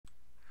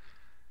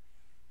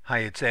Hi,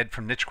 it's Ed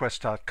from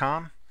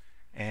nichequest.com,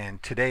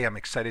 and today I'm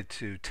excited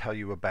to tell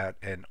you about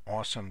an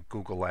awesome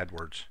Google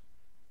AdWords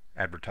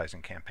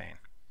advertising campaign.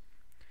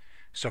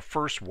 So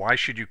first, why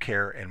should you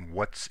care and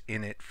what's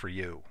in it for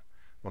you?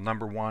 Well,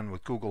 number one,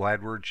 with Google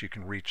AdWords, you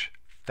can reach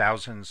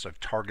thousands of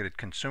targeted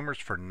consumers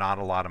for not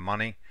a lot of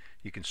money.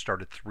 You can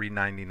start at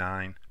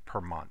 $3.99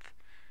 per month.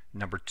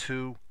 Number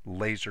two,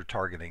 laser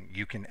targeting.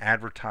 You can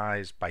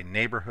advertise by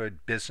neighborhood,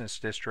 business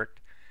district,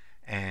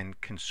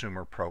 and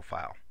consumer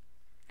profile.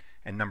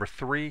 And number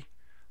three,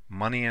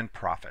 money and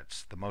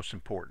profits, the most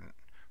important.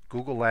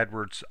 Google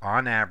AdWords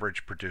on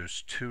average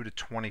produce 2 to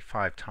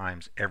 25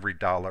 times every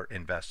dollar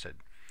invested.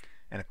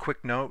 And a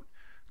quick note,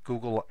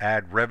 Google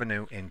ad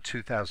revenue in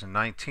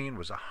 2019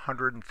 was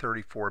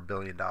 $134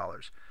 billion.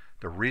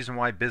 The reason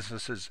why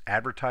businesses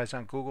advertise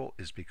on Google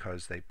is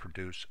because they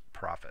produce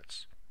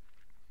profits.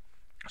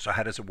 So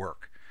how does it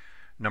work?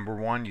 Number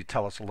one, you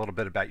tell us a little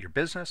bit about your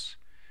business.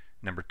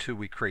 Number two,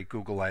 we create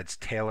Google ads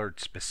tailored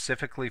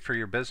specifically for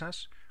your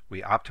business.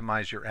 We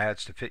optimize your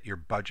ads to fit your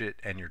budget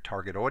and your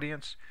target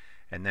audience,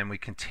 and then we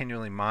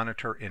continually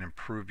monitor and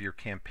improve your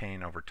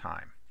campaign over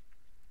time.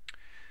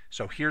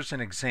 So here's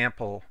an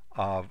example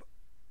of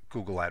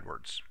Google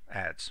AdWords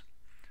ads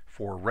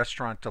for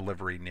restaurant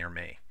delivery near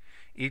me.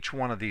 Each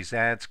one of these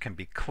ads can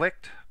be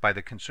clicked by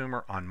the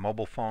consumer on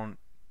mobile phone,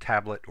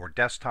 tablet, or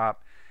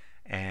desktop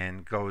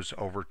and goes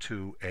over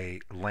to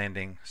a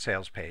landing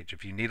sales page.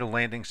 If you need a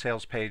landing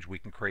sales page, we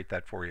can create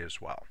that for you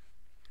as well.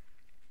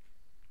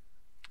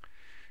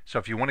 So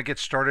if you want to get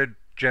started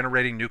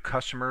generating new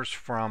customers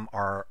from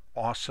our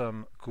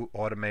awesome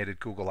automated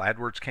Google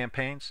AdWords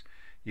campaigns,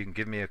 you can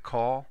give me a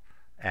call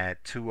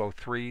at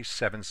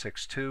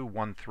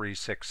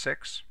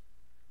 203-762-1366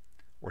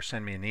 or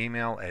send me an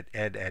email at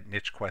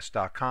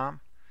ed@nichequest.com.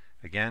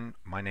 Again,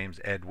 my name's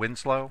Ed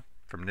Winslow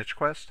from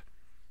NicheQuest.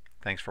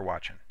 Thanks for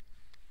watching.